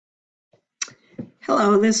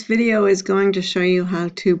Hello, this video is going to show you how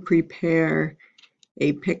to prepare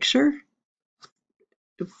a picture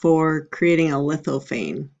for creating a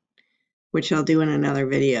lithophane, which I'll do in another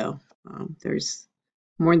video. There's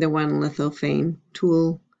more than one lithophane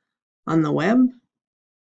tool on the web,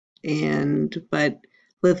 but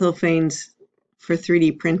lithophanes for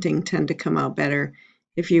 3D printing tend to come out better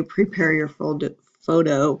if you prepare your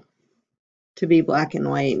photo to be black and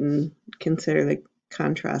white and consider the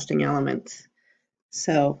contrasting elements.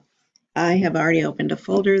 So I have already opened a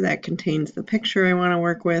folder that contains the picture I want to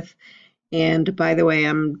work with. And by the way,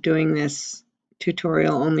 I'm doing this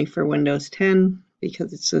tutorial only for Windows 10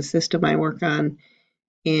 because it's the system I work on.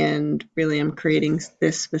 And really, I'm creating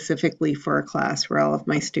this specifically for a class where all of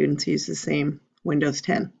my students use the same Windows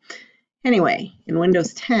 10. Anyway, in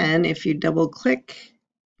Windows 10, if you double click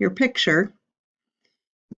your picture,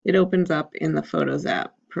 it opens up in the Photos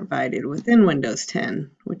app provided within Windows 10,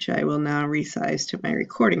 which I will now resize to my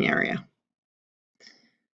recording area.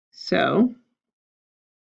 So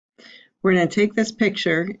we're going to take this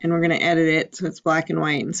picture and we're going to edit it so it's black and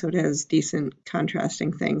white and so it has decent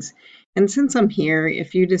contrasting things. And since I'm here,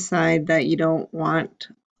 if you decide that you don't want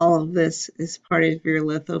all of this as part of your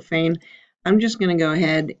lithophane, I'm just going to go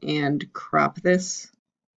ahead and crop this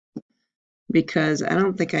because I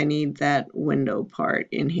don't think I need that window part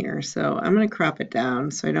in here. So I'm going to crop it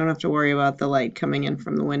down so I don't have to worry about the light coming in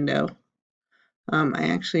from the window. I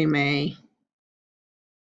actually may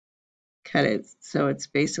cut it so it's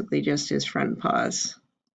basically just his front paws.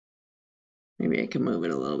 Maybe I can move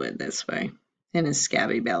it a little bit this way, and his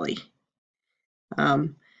scabby belly. But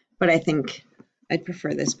I think I'd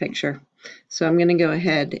prefer this picture. So I'm going to go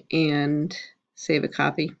ahead and save a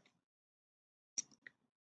copy.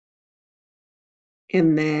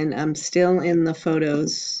 And then I'm still in the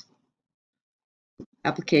Photos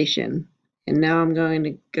application. And now I'm going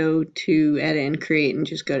to go to Edit and Create and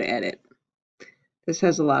just go to Edit. This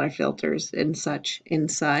has a lot of filters and such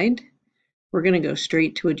inside. We're going to go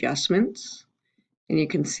straight to Adjustments. And you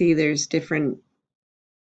can see there's different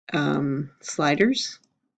sliders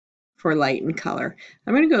for light and color.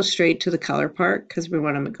 I'm going to go straight to the color part because we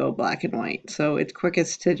want to go black and white. So it's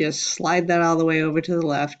quickest to just slide that all the way over to the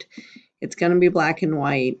left. It's going to be black and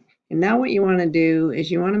white. And now what you want to do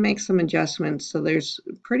is you want to make some adjustments so there's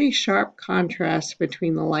pretty sharp contrast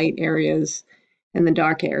between the light areas and the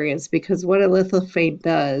dark areas, because what a lithophane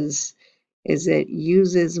does is it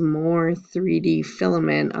uses more 3D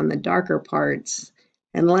filament on the darker parts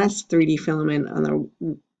and less 3D filament on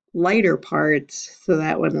the lighter parts, so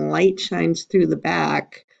that when light shines through the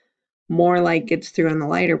back, more light gets through on the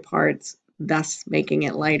lighter parts, thus making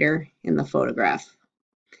it lighter in the photograph.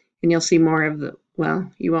 And you'll see more of the,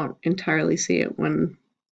 well, you won't entirely see it when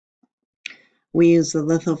we use the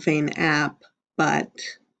Lithophane app, but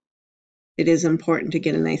it is important to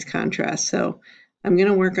get a nice contrast. So I'm going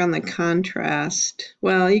to work on the contrast.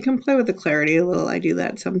 Well, you can play with the clarity a little. I do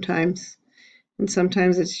that sometimes. And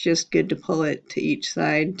sometimes it's just good to pull it to each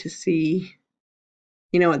side to see,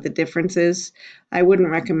 you know, what the difference is. I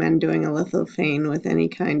wouldn't recommend doing a lithophane with any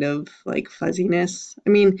kind of like fuzziness.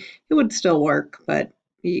 I mean, it would still work, but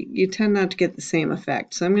you tend not to get the same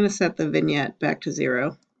effect. So I'm going to set the vignette back to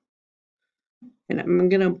 0. And I'm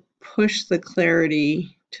going to push the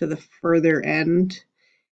clarity to the further end.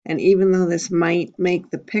 And even though this might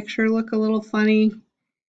make the picture look a little funny,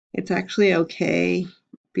 it's actually okay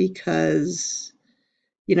because,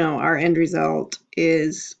 you know, our end result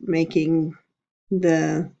is making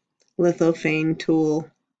the lithophane tool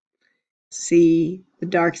see the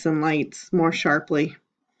darks and lights more sharply.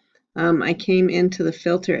 I came into the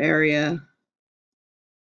filter area,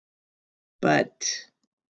 but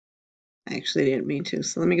I actually didn't mean to.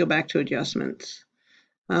 So let me go back to adjustments.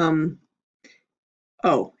 Oh,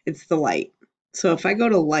 it's the light. So if I go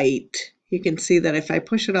to light, you can see that if I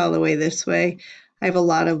push it all the way this way, I have a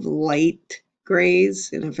lot of light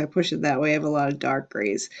grays, and if I push it that way, I have a lot of dark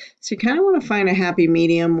grays. So you kind of want to find a happy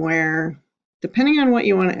medium where, depending on what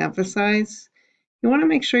you want to emphasize, you want to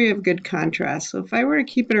make sure you have good contrast. So if I were to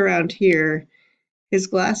keep it around here, his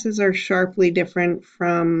glasses are sharply different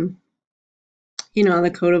from, you know,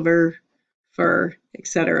 the coat over fur,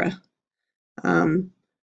 etc. And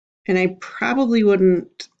I probably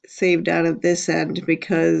wouldn't save down at this end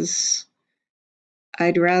because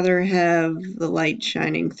I'd rather have the light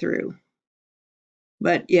shining through.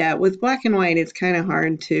 But yeah, with black and white, it's kind of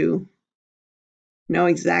hard to know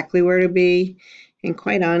exactly where to be. And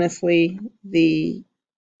quite honestly, the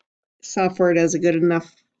software does a good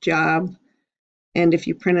enough job. And if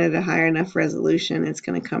you print it at a high enough resolution, it's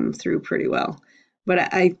going to come through pretty well.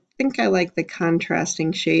 But I think I like the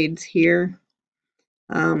contrasting shades here.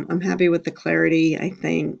 I'm happy with the clarity, I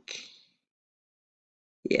think.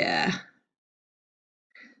 Yeah.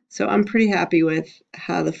 So I'm pretty happy with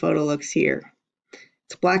how the photo looks here.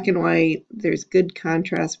 It's black and white. There's good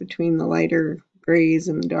contrast between the lighter grays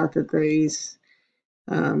and the darker grays.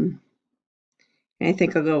 And I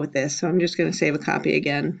think I'll go with this. So I'm just going to save a copy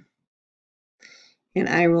again. And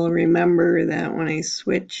I will remember that when I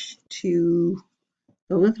switch to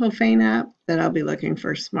the Lithophane app, that I'll be looking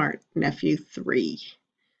for Smart Nephew 3.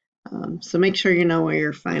 So make sure you know where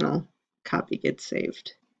your final copy gets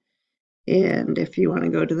saved. And if you want to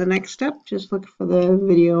go to the next step, just look for the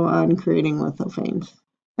video on creating lithophanes.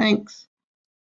 Thanks.